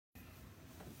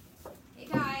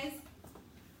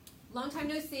Long time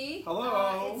no see.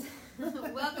 Hello.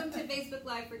 Welcome to Facebook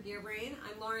Live for GearBrain.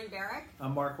 I'm Lauren Barrick.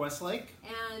 I'm Mark Westlake.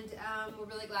 And we're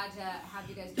really glad to have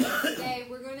you guys join us today.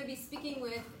 We're going to be speaking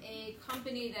with a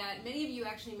company that many of you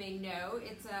actually may know.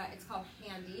 It's called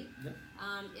Handy. Yep.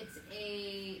 It's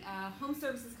a home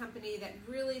services company that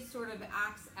really sort of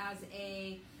acts as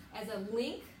a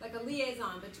link, like a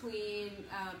liaison between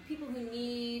people who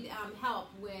need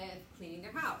help with cleaning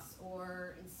their house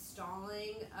or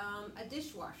installing a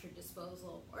dishwasher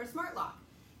disposal or a smart lock,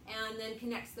 and then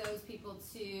connects those people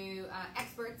to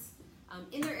experts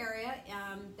in their area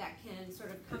that can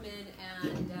sort of come in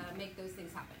and make those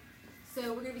things happen.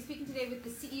 So we're going to be speaking today with the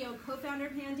CEO and co-founder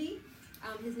of Handy.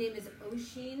 His name is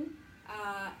Oshin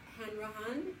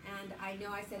Hanrahan, and I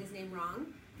know I said his name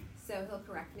wrong, so he'll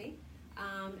correct me.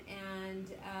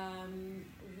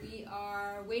 We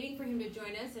are waiting for him to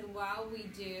join us, and while we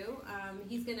do,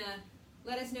 he's going to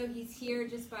let us know he's here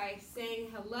just by saying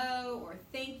hello or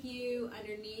thank you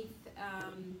underneath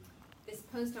this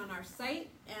post on our site,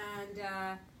 and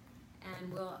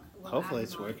we'll Hopefully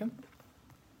it's working.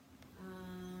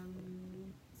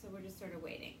 So we're just sort of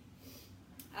waiting.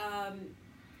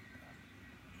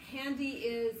 Handy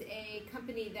is a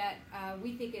company that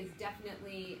we think is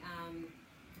definitely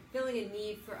filling a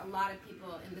need for a lot of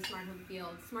people in the smart home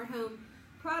field. Smart home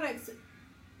products,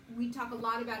 we talk a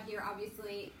lot about here,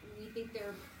 obviously. We think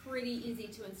they're pretty easy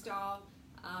to install.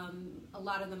 A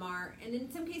lot of them are. And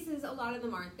in some cases, a lot of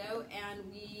them aren't, though. And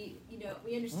we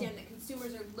understand that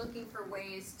consumers are looking for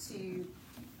ways to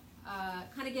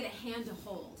kind of get a hand to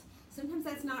hold. Sometimes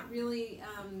that's not really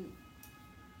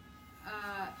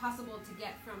possible to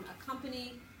get from a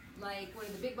company like one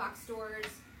of the big box stores.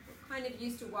 Kind of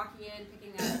used to walking in,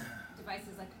 picking up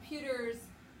devices like computers,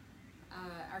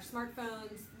 our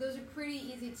smartphones. Those are pretty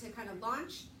easy to kind of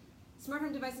launch. Smart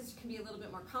home devices can be a little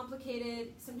bit more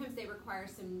complicated. Sometimes they require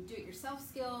some do-it-yourself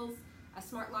skills. A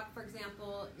smart lock, for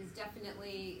example, is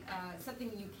definitely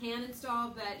something you can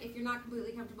install, but if you're not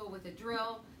completely comfortable with a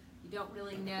drill, you don't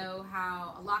really know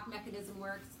how a lock mechanism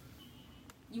works,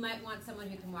 you might want someone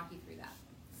who can walk you through that.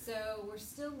 So we're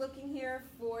still looking here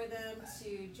for them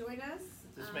to join us.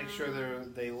 Just make sure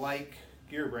they like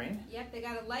GearBrain. Yep, they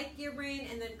gotta like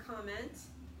GearBrain and then comment.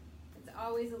 It's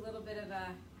always a little bit of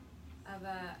a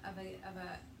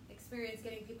experience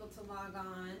getting people to log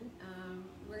on.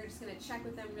 We're just gonna check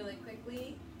with them really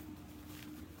quickly,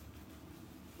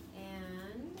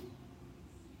 and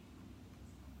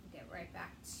get right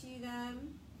back to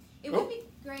them. It would be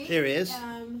great. Here he is.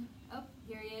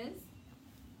 Here he is.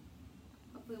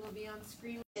 Hopefully, we'll be on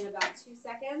screen in about 2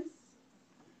 seconds.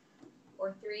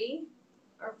 Or 3,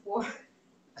 or 4.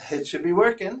 It should be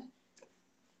working.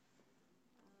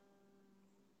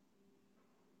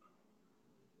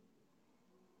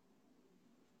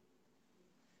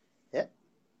 Yep.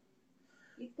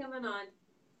 He's coming on.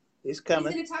 He's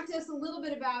coming. He's going to talk to us a little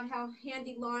bit about how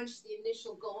Handy launched the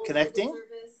initial goals Connecting. of the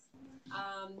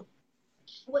service.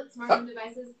 What smart home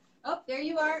devices? Oh, there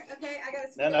you are. Okay, I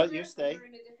got to. No, you stay. We're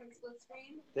in a different split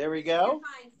screen. There we go. You're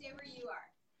fine. Stay where you are.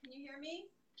 Can you hear me?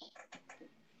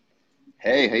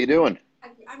 Hey, how you doing?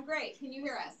 I'm great. Can you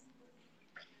hear us?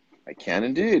 I can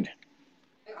indeed.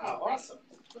 Okay, Awesome.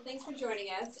 Well, thanks for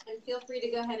joining us, and feel free to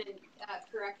go ahead and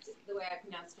correct the way I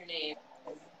pronounced your name.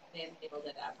 I may have failed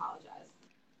it. I apologize.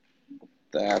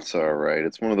 That's all right.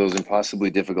 It's one of those impossibly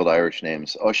difficult Irish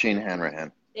names. Oshin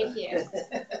Hanrahan. Thank you.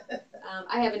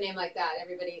 I have a name like that.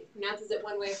 Everybody pronounces it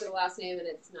one way for the last name, and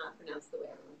it's not pronounced the way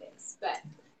everyone thinks. But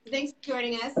thanks for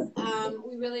joining us.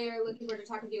 We really are looking forward to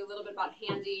talking to you a little bit about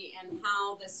Handy and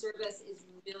how the service is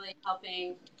really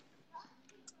helping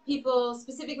people,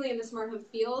 specifically in the smart home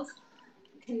field,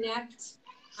 connect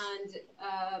and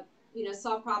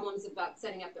solve problems about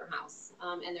setting up their house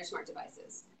and their smart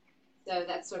devices. So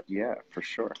that's sort of for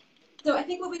sure. So I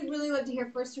think what we'd really love to hear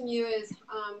first from you is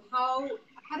what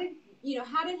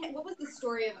was the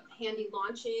story of Handy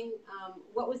launching?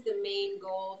 What was the main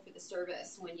goal for the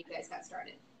service when you guys got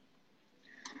started?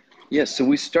 Yes, so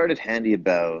we started Handy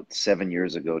about 7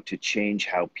 years ago to change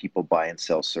how people buy and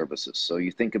sell services. So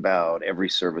you think about every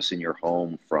service in your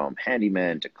home, from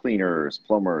handymen to cleaners,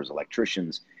 plumbers,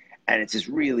 electricians, and it's this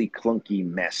really clunky,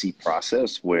 messy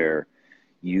process where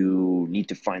you need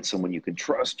to find someone you can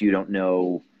trust. You don't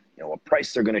know what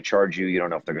price they're going to charge you. You don't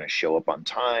know if they're going to show up on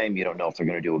time. You don't know if they're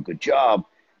going to do a good job.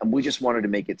 And we just wanted to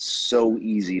make it so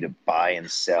easy to buy and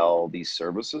sell these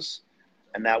services.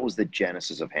 And that was the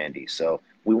genesis of Handy. So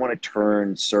we want to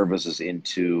turn services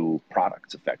into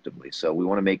products effectively. So we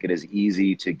want to make it as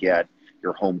easy to get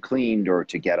your home cleaned, or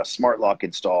to get a smart lock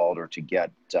installed, or to get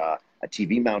a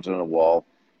TV mounted on a wall,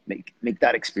 make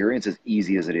that experience as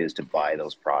easy as it is to buy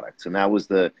those products. And that was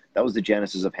the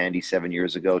genesis of Handy 7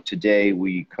 years ago. Today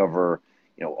we cover,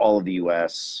 all of the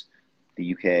US,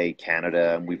 the UK,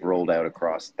 Canada, and we've rolled out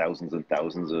across thousands and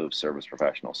thousands of service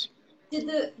professionals. Did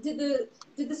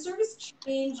the service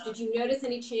change? Did you notice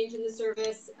any change in the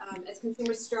service as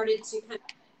consumers started to kind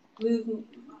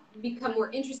of become more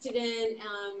interested in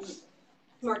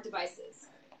smart devices?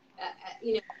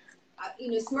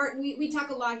 Smart. We talk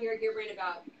a lot here at GearBrain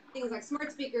about things like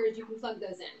smart speakers. You can plug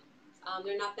those in.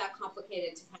 They're not that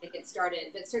complicated to kind of get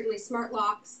started. But certainly smart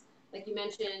locks, like you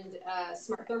mentioned,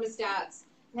 smart thermostats.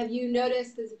 Have you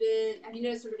noticed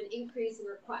sort of an increase in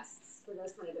requests for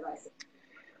those kind of devices?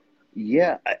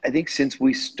 Yeah, I think since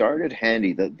we started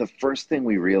Handy, the first thing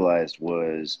we realized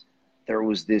was there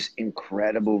was this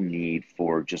incredible need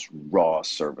for just raw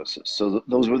services. So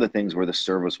those were the things where the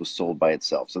service was sold by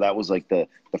itself. So that was like the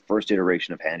first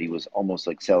iteration of Handy was almost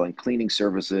like selling cleaning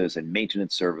services and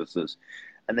maintenance services.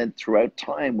 And then throughout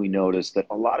time, we noticed that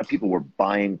a lot of people were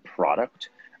buying product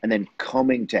and then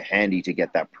coming to Handy to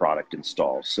get that product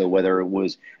installed. So whether it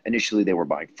was initially they were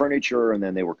buying furniture and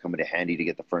then they were coming to Handy to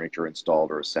get the furniture installed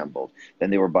or assembled.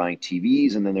 Then they were buying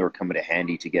TVs and then they were coming to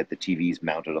Handy to get the TVs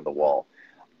mounted on the wall.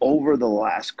 Over the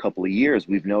last couple of years,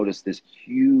 we've noticed this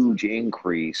huge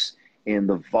increase in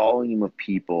the volume of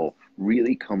people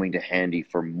really coming to Handy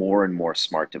for more and more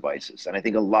smart devices. And I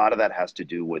think a lot of that has to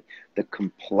do with the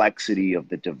complexity of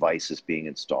the devices being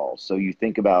installed. So you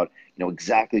think about,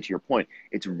 exactly to your point,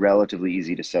 it's relatively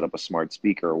easy to set up a smart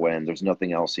speaker when there's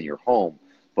nothing else in your home,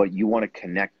 but you want to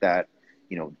connect that,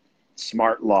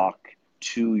 smart lock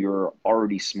to your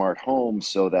already smart home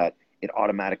so that it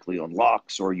automatically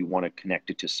unlocks, or you want to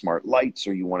connect it to smart lights,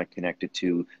 or you want to connect it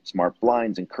to smart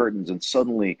blinds and curtains. And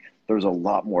suddenly there's a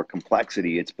lot more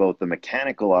complexity. It's both the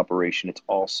mechanical operation, it's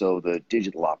also the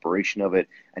digital operation of it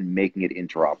and making it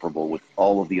interoperable with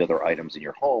all of the other items in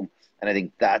your home. And I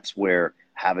think that's where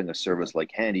having a service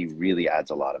like Handy really adds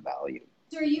a lot of value.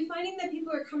 So are you finding that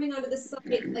people are coming onto the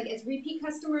site like as repeat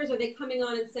customers? Are they coming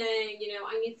on and saying,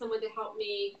 I need someone to help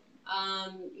me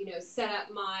set up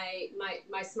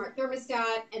my smart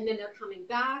thermostat, and then they're coming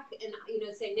back and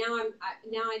saying now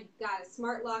I've got a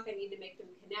smart lock, I need to make them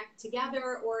connect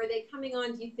together? Or are they coming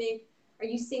on? Are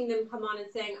you seeing them come on and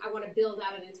saying I want to build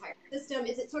out an entire system?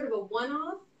 Is it sort of a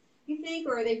one-off, you think,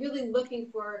 or are they really looking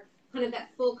for kind of that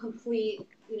full, complete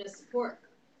support?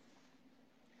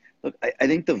 Look, I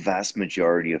think the vast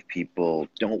majority of people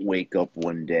don't wake up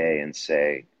one day and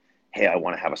say, hey, I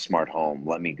want to have a smart home.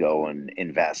 Let me go and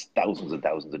invest thousands and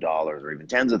thousands of dollars or even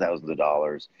tens of thousands of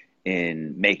dollars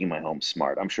in making my home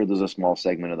smart. I'm sure there's a small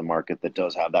segment of the market that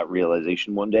does have that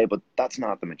realization one day, but that's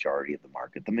not the majority of the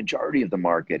market. The majority of the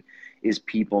market is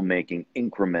people making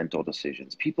incremental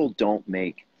decisions. People don't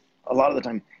make, a lot of the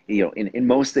time, in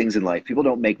most things in life, people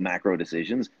don't make macro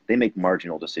decisions. They make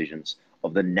marginal decisions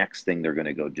of the next thing they're going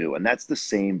to go do. And that's the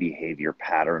same behavior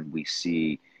pattern we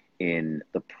see in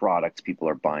the products people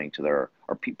are buying to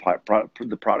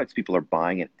the products people are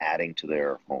buying and adding to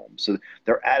their homes. So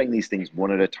they're adding these things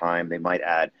one at a time. They might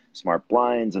add smart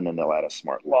blinds, and then they'll add a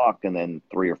smart lock, and then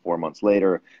 3 or 4 months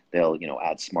later, they'll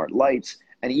add smart lights.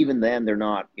 And even then, they're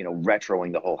not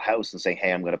retroing the whole house and saying,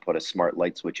 hey, I'm going to put a smart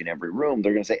light switch in every room.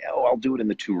 They're going to say, oh, I'll do it in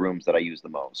the 2 rooms that I use the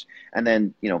most. And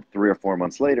then 3 or 4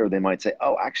 months later, they might say,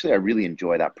 oh, actually, I really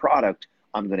enjoy that product.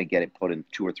 I'm going to get it put in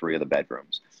 2 or 3 of the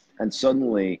bedrooms. And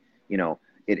suddenly,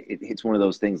 it's one of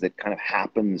those things that kind of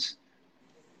happens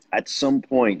at some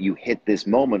point. You hit this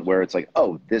moment where it's like,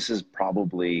 oh, this is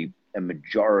probably the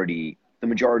majority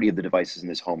of the devices in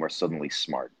this home are suddenly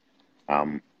smart.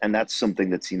 And that's something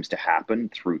that seems to happen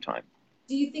through time.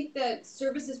 Do you think that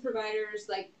services providers,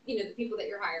 like, the people that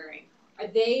you're hiring, are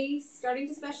they starting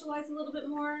to specialize a little bit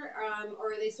more?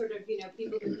 Or are they sort of,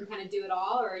 people who can kind of do it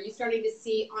all? Or are you starting to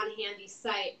see on Handy's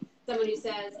site someone who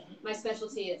says, my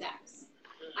specialty is X?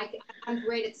 I'm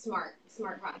great at smart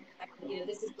products.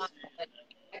 This is my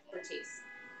expertise.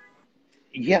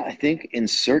 Yeah, I think in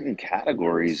certain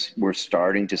categories, we're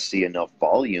starting to see enough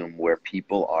volume where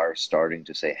people are starting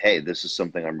to say, hey, this is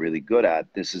something I'm really good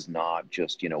at. This is not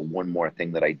just, one more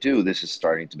thing that I do. This is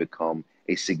starting to become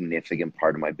a significant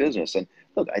part of my business. And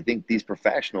look, I think these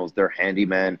professionals, they're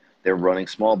handymen, they're running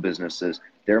small businesses.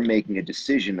 They're making a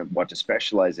decision of what to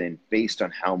specialize in based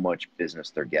on how much business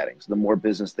they're getting. So the more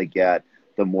business they get,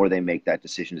 the more they make that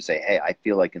decision to say, hey, I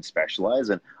feel I can specialize.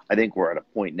 And I think we're at a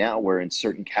point now where in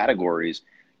certain categories,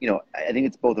 I think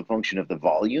it's both a function of the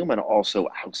volume and also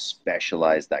how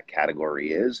specialized that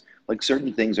category is. Like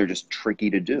certain things are just tricky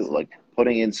to do. Like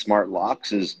putting in smart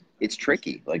locks is it's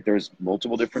tricky. Like there's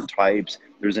multiple different types.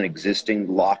 There's an existing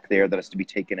lock there that has to be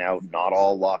taken out. Not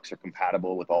all locks are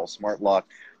compatible with all smart lock.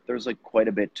 There's like quite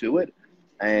a bit to it.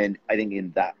 And I think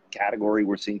in that category,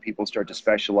 we're seeing people start to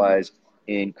specialize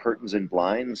in curtains and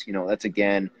blinds. You know, that's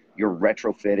again, you're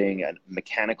retrofitting a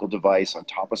mechanical device on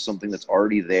top of something that's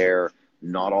already there.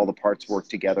 Not all the parts work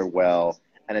together well.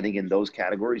 And I think in those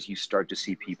categories, you start to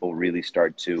see people really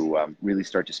start to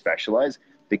specialize,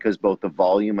 because both the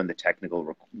volume and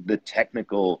the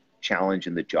technical challenge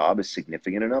in the job is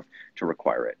significant enough to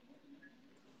require it.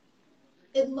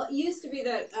 It used to be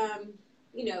that,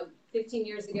 15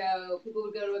 years ago, people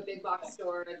would go to a big box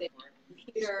store, they'd have a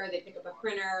computer, they'd pick up a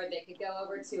printer, they could go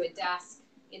over to a desk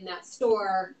in that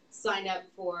store, sign up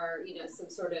for, some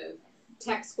sort of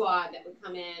tech squad that would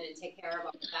come in and take care of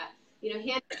all of that.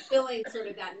 Hand filling sort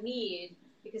of that need,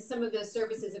 because some of those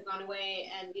services have gone away.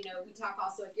 And, we talk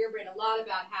also at GearBrain a lot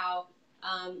about how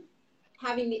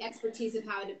having the expertise of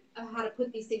how to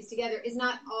put these things together is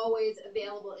not always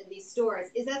available in these stores.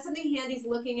 Is that something Handy's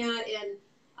looking at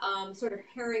in sort of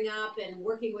pairing up and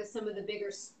working with some of the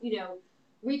bigger,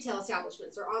 retail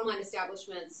establishments or online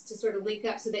establishments to sort of link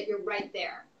up so that you're right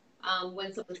there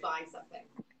when someone's buying something?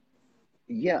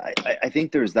 Yeah, I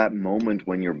think there's that moment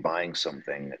when you're buying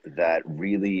something that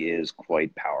really is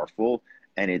quite powerful.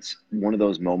 And it's one of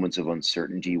those moments of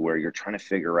uncertainty where you're trying to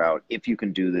figure out if you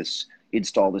can do this,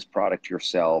 install this product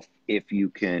yourself, if you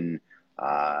can,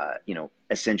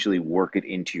 essentially work it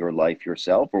into your life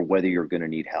yourself, or whether you're going to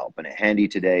need help. And Handy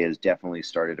today has definitely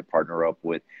started to partner up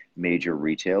with major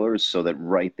retailers so that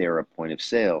right there at point of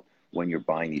sale, when you're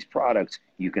buying these products,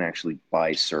 you can actually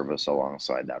buy service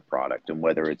alongside that product. And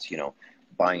whether it's,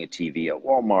 buying a TV at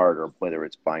Walmart or whether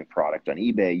it's buying product on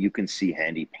eBay, you can see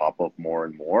Handy pop up more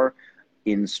and more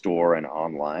in store and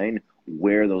online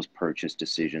where those purchase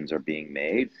decisions are being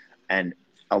made, and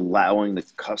allowing the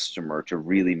customer to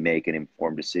really make an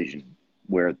informed decision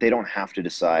where they don't have to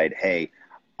decide, hey,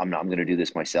 I'm going to do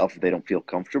this myself. If they don't feel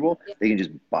comfortable, they can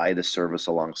just buy the service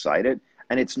alongside it.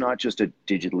 And it's not just a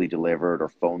digitally delivered or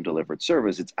phone delivered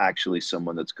service. It's actually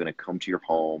someone that's going to come to your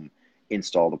home,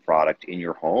 install the product in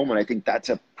your home. And I think that's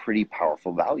a pretty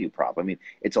powerful value prop. I mean,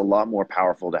 it's a lot more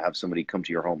powerful to have somebody come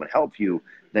to your home and help you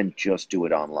than just do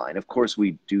it online. Of course,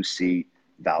 we do see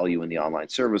value in the online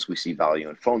service. We see value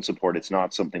in phone support. It's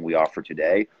not something we offer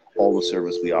today. All the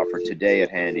service we offer today at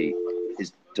Handy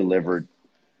is delivered.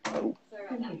 Oh,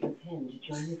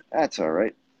 that's all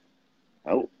right.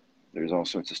 Oh, there's all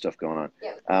sorts of stuff going on.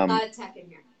 Yeah, a lot of tech in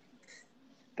here.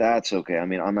 That's okay. I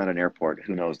mean, I'm at an airport.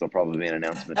 Who knows? There'll probably be an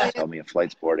announcement to tell me a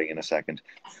flight's boarding in a second.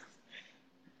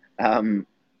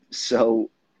 So,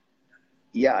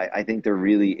 yeah, I think there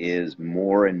really is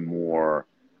more and more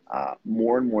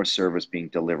service being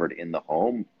delivered in the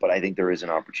home. But I think there is an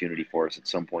opportunity for us at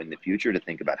some point in the future to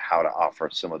think about how to offer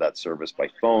some of that service by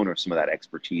phone, or some of that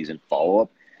expertise and follow-up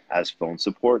as phone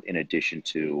support in addition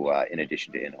to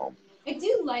in-home. I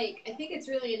think it's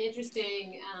really an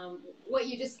interesting, what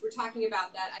you just were talking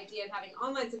about, that idea of having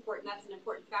online support, and that's an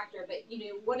important factor. But,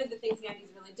 one of the things Handy's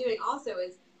really doing also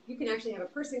is you can actually have a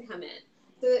person come in.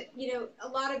 So, a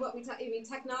lot of what we talk,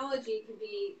 technology can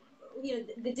be,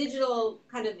 the digital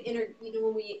kind of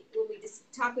when we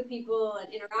just talk with people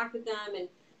and interact with them, and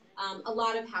a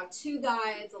lot of how-to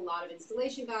guides, a lot of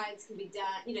installation guides can be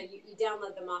done. You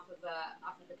download them off of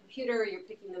the computer, you're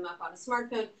picking them up on a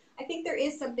smartphone. I think there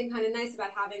is something kind of nice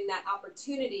about having that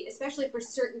opportunity, especially for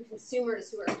certain consumers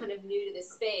who are kind of new to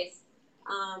this space,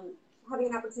 having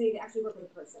an opportunity to actually work with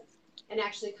a person and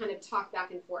actually kind of talk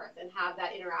back and forth and have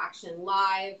that interaction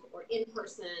live or in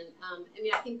person.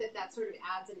 I think that sort of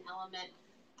adds an element,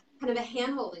 kind of a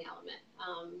hand-holding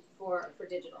element for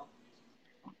digital.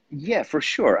 Yeah, for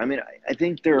sure. I mean, I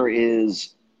think there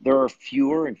are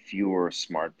fewer and fewer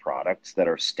smart products that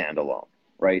are standalone,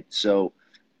 right? So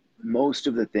most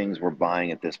of the things we're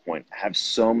buying at this point have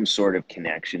some sort of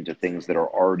connection to things that are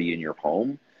already in your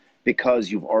home, because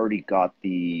you've already got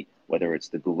whether it's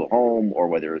the Google Home or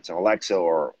whether it's an Alexa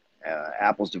or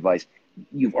Apple's device,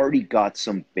 you've already got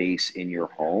some base in your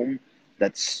home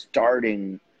that's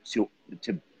starting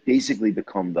to basically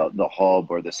become the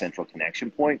hub or the central connection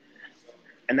point.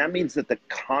 And that means that the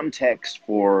context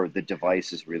for the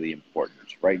device is really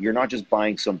important, right? You're not just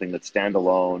buying something that's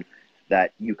standalone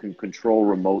that you can control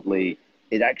remotely.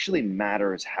 It actually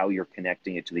matters how you're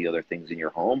connecting it to the other things in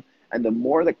your home. And the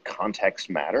more the context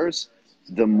matters,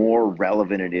 the more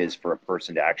relevant it is for a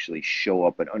person to actually show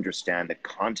up and understand the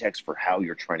context for how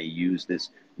you're trying to use this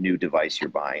new device you're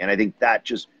buying. And I think that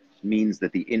just means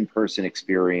that the in-person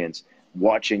experience,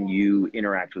 watching you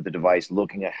interact with the device,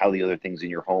 looking at how the other things in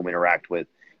your home interact with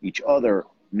each other,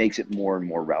 makes it more and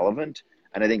more relevant.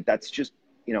 And I think that's just,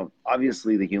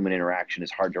 obviously the human interaction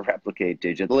is hard to replicate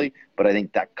digitally, but I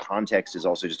think that context is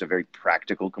also just a very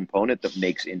practical component that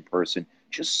makes in person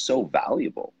just so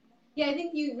valuable. Yeah, I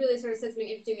think you really sort of said something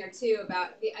interesting there too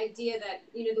about the idea that,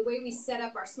 the way we set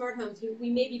up our smart homes, we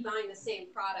may be buying the same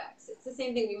products. It's the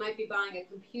same thing. We might be buying a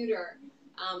computer.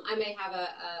 I may have a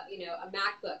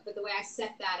MacBook, but the way I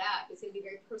set that up is going to be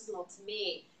very personal to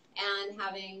me. And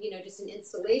having, just an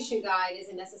installation guide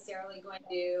isn't necessarily going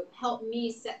to help me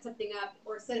set something up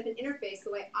or set up an interface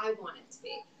the way I want it to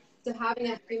be. So having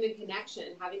that human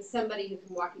connection, having somebody who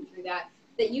can walk you through that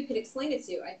you can explain it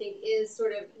to, I think is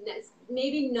sort of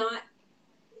maybe not.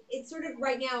 It's sort of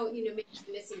right now, maybe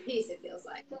the missing piece. It feels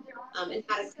like, and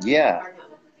how to smart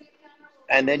home.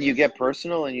 And then you get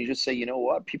personal and you just say, you know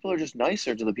what? People are just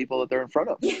nicer to the people that they're in front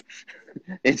of. Yeah.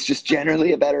 It's just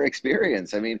generally a better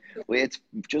experience. I mean, it's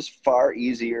just far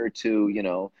easier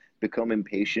to, become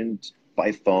impatient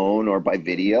by phone or by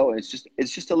video. And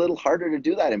it's just a little harder to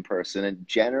do that in person. And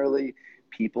generally,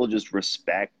 people just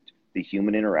respect the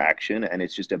human interaction, and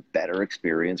it's just a better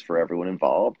experience for everyone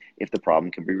involved if the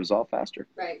problem can be resolved faster.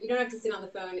 Right. You don't have to sit on the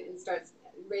phone and start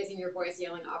raising your voice,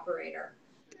 yelling operator.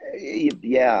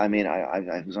 Yeah, I mean,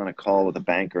 I was on a call with a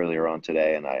bank earlier on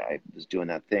today, and I was doing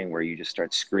that thing where you just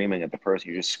start screaming at the person.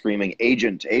 You're just screaming,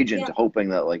 agent, yeah, hoping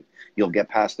that you'll get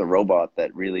past the robot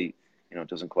that really,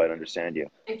 doesn't quite understand you.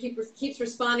 And keeps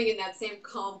responding in that same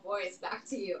calm voice back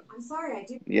to you. I'm sorry, I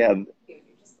do. Yeah,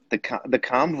 the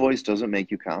calm voice doesn't make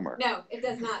you calmer. No, it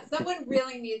does not. Someone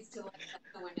really needs to let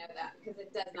someone know that, because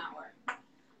it does not work.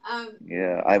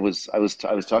 Yeah, I was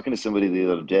talking to somebody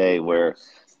the other day where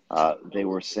they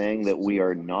were saying that we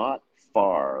are not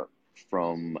far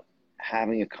from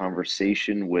having a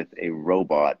conversation with a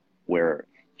robot where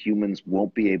humans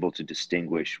won't be able to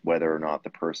distinguish whether or not the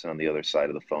person on the other side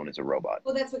of the phone is a robot.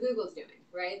 Well, that's what Google's doing,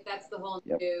 right? That's the whole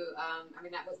new,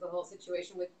 that was the whole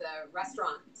situation with the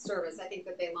restaurant service, I think,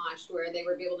 that they launched, where they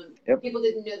were able to, people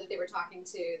didn't know that they were talking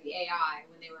to the AI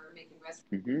when they were making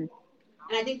restaurants. Mm-hmm.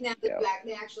 And I think now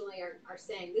they actually are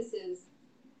saying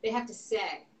they have to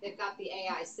say, they've got the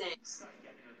AI saying,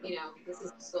 this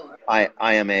is Google. I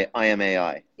am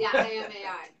AI. Yeah, I am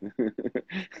AI.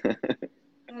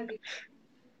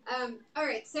 All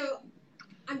right, so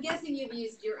I'm guessing you've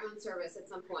used your own service at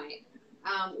some point.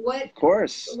 Of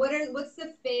course. What's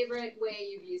the favorite way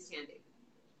you've used Handy?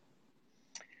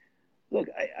 Look,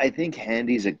 I think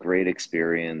Handy's a great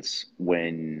experience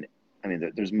when,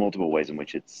 there's multiple ways in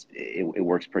which it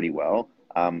works pretty well.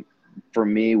 For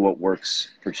me, what works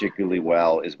particularly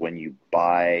well is when you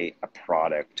buy a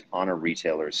product on a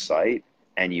retailer's site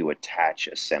and you attach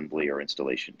assembly or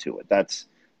installation to it. That's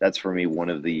for me one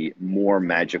of the more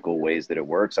magical ways that it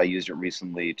works. I used it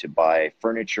recently to buy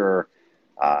furniture.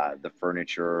 The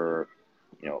furniture,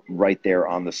 right there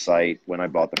on the site. When I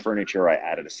bought the furniture, I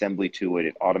added assembly to it.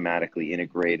 It automatically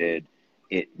integrated.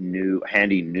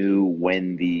 Handy knew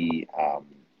when the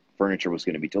furniture was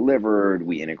going to be delivered.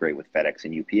 We integrate with FedEx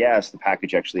and UPS. The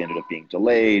package actually ended up being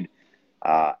delayed,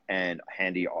 and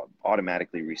Handy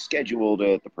automatically rescheduled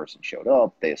it. The person showed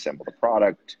up. They assembled the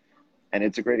product. And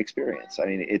it's a great experience.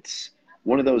 It's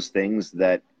one of those things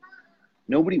that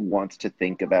nobody wants to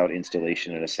think about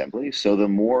installation and assembly. So the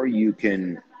more you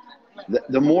can,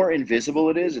 the more invisible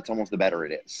it is, it's almost the better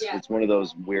it is. Yeah. It's one of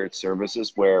those weird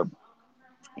services where,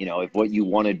 if what you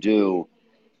want to do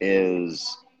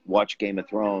is watch Game of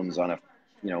Thrones on a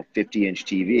 50-inch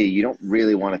TV, you don't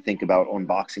really want to think about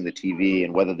unboxing the TV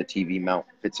and whether the TV mount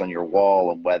fits on your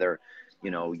wall and whether,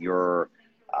 your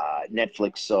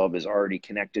Netflix sub is already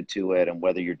connected to it, and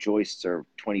whether your joists are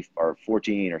 20 or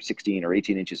 14 or 16 or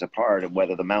 18 inches apart, and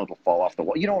whether the mount will fall off the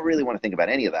wall. You don't really want to think about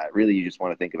any of that. Really, you just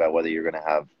want to think about whether you're going to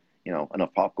have,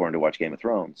 enough popcorn to watch Game of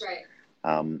Thrones. Right.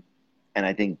 And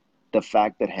I think the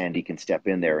fact that Handy can step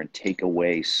in there and take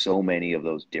away so many of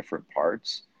those different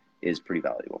parts is pretty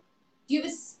valuable. Do you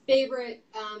have a favorite,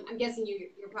 I'm guessing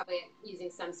you're probably using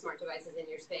some smart devices in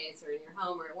your space or in your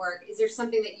home or at work. Is there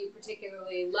something that you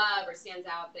particularly love or stands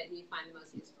out that you find the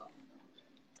most useful?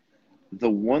 The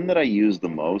one that I use the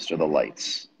most are the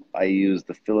lights. I use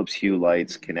the Philips Hue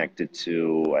lights connected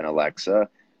to an Alexa,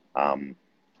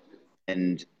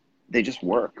 and they just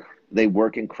work. They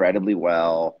work incredibly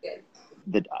well.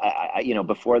 Good.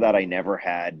 Before that, I never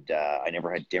had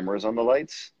dimmers on the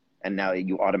lights. And now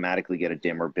you automatically get a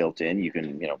dimmer built in. You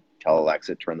can, tell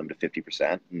Alexa, turn them to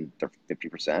 50%, and they're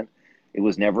 50%. It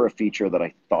was never a feature that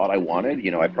I thought I wanted.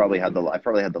 I probably had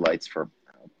the lights for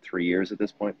 3 years at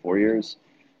this point, 4 years.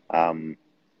 And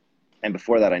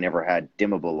before that, I never had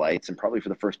dimmable lights. And probably for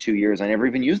the first 2 years, I never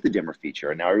even used the dimmer feature.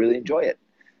 And now I really enjoy it.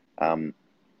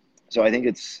 So I think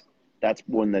that's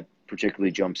one that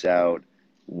particularly jumps out.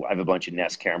 I have a bunch of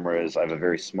Nest cameras. I have a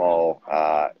very small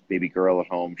baby girl at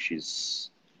home. She's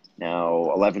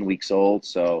now 11 weeks old.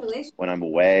 So Congratulations. when I'm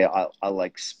away, I'll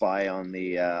like spy on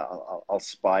I'll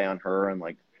spy on her and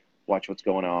like watch what's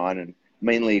going on, and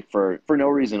mainly for no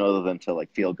reason other than to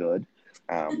like feel good.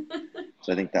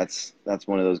 So I think that's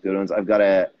one of those good ones. I've got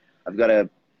a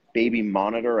baby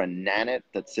monitor, a Nanit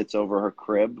that sits over her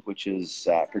crib, which is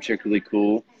particularly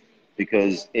cool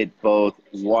because it both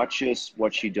watches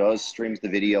what she does, streams the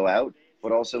video out,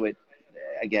 but also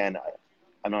again,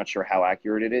 I'm not sure how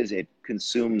accurate it is. It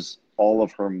consumes all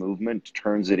of her movement,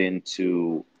 turns it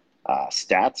into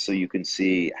stats, so you can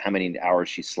see how many hours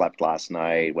she slept last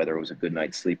night, whether it was a good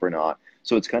night's sleep or not.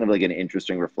 So it's kind of like an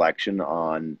interesting reflection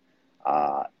on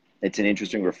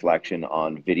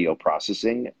video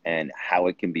processing and how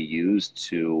it can be used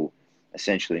to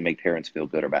essentially make parents feel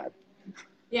good or bad.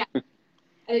 Yeah, I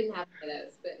didn't have one of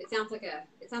those, but it sounds like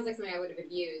something I would have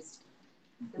abused.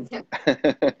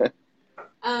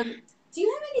 Do you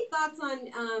have any thoughts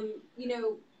on,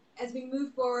 as we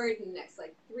move forward in the next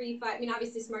like 3-5? I mean,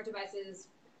 obviously, smart devices,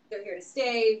 they're here to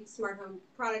stay. Smart home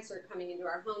products are coming into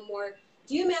our home more.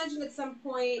 Do you imagine at some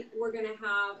point we're going to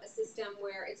have a system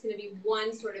where it's going to be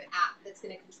one sort of app that's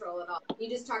going to control it all? You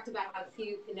just talked about how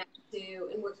Hue connects to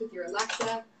and works with your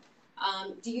Alexa.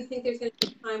 Do you think there's going to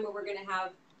be a time where we're going to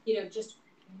have, just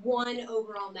one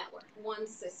overall network, one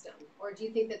system? Or do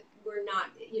you think that we're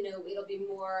not, it'll be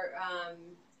more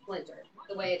splintered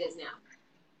the way it is now?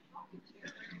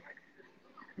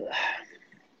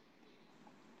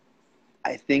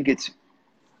 I think it's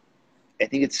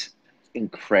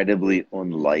incredibly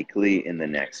unlikely in the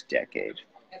next decade.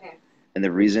 Okay. And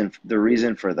the reason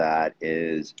for that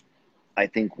is I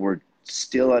think we're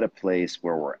still at a place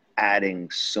where we're adding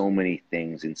so many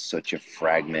things in such a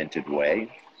fragmented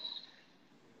way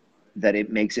that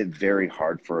it makes it very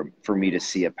hard for me to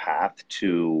see a path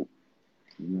to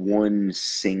one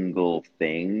single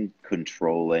thing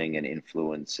controlling and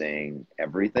influencing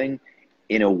everything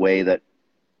in a way that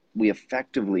we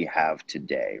effectively have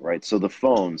today, right? So the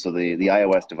phone, so the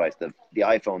iOS device, the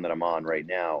iPhone that I'm on right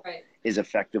now, right, is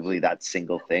effectively that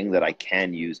single thing that I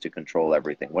can use to control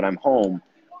everything. When I'm home,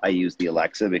 I use the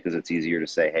Alexa because it's easier to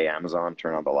say, hey, Amazon,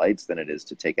 turn on the lights, than it is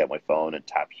to take out my phone and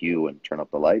tap Hue and turn up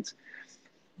the lights.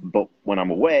 But when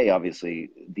I'm away, obviously,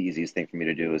 the easiest thing for me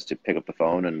to do is to pick up the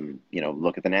phone and,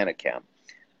 look at the Nanit Cam.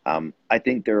 I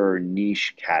think there are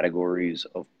niche categories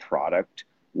of product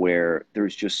where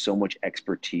there's just so much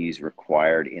expertise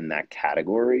required in that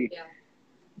category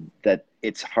that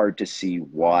it's hard to see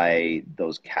why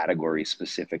those category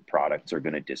specific products are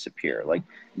going to disappear. Like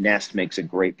Nest makes a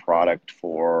great product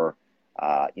for,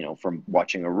 from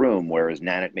watching a room, whereas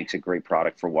Nanit makes a great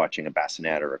product for watching a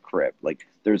bassinet or a crib. Like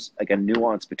there's like a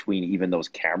nuance between even those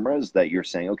cameras that you're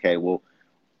saying, okay, well,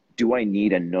 do I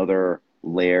need another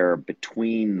layer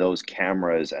between those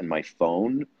cameras and my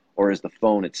phone? Or is the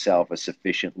phone itself a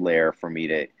sufficient layer for me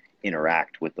to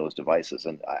interact with those devices?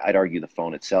 And I'd argue the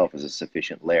phone itself is a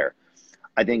sufficient layer.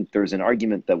 I think there's an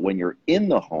argument that when you're in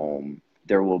the home,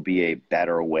 there will be a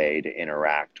better way to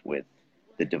interact with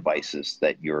the devices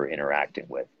that you're interacting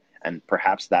with. And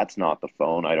perhaps that's not the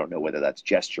phone. I don't know whether that's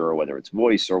gesture or whether it's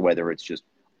voice or whether it's just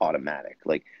automatic.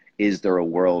 Like, is there a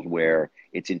world where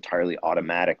it's entirely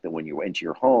automatic that when you enter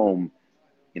your home,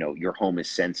 your home is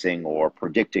sensing or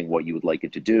predicting what you would like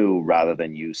it to do rather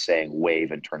than you saying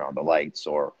wave and turn on the lights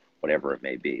or whatever it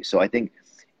may be. So I think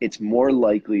it's more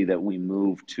likely that we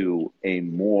move to a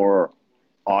more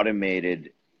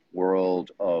automated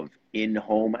world of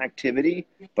in-home activity,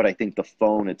 but I think the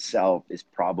phone itself is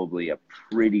probably a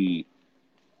pretty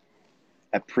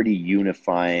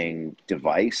unifying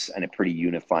device and a pretty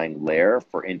unifying layer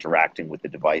for interacting with the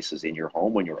devices in your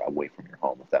home when you're away from your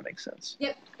home, if that makes sense.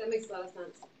 Yep, that makes a lot of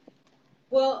sense.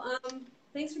 Well,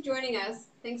 thanks for joining us.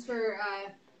 Thanks for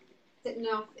sitting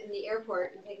off in the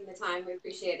airport and taking the time. We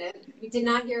appreciate it. We did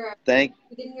not hear. We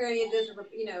didn't hear any of this.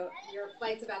 Your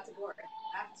flight's about to board.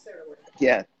 That's sort of weird.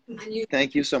 Yeah.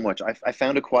 Thank you so much. I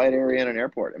found a quiet area in an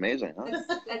airport. Amazing, huh?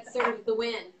 That's sort of the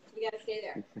win. You got to stay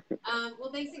there. Well,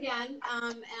 thanks again.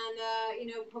 And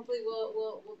hopefully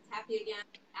we'll tap you again,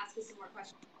 ask you some more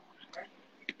questions.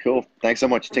 Cool. Thanks so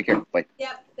much. Take care. Bye.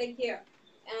 Yep. Thank you.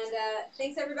 And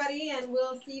thanks everybody. And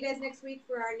we'll see you guys next week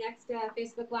for our next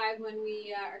Facebook Live when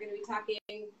we are going to be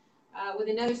talking with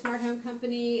another smart home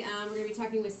company. We're going to be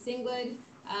talking with Singlid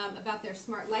about their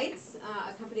smart lights,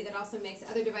 a company that also makes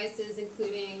other devices,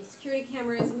 including security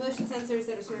cameras and motion sensors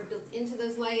that are sort of built into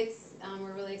those lights.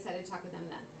 We're really excited to talk with them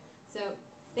then. So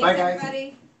thanks,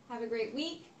 everybody. Have a great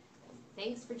week.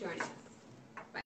 Thanks for joining us.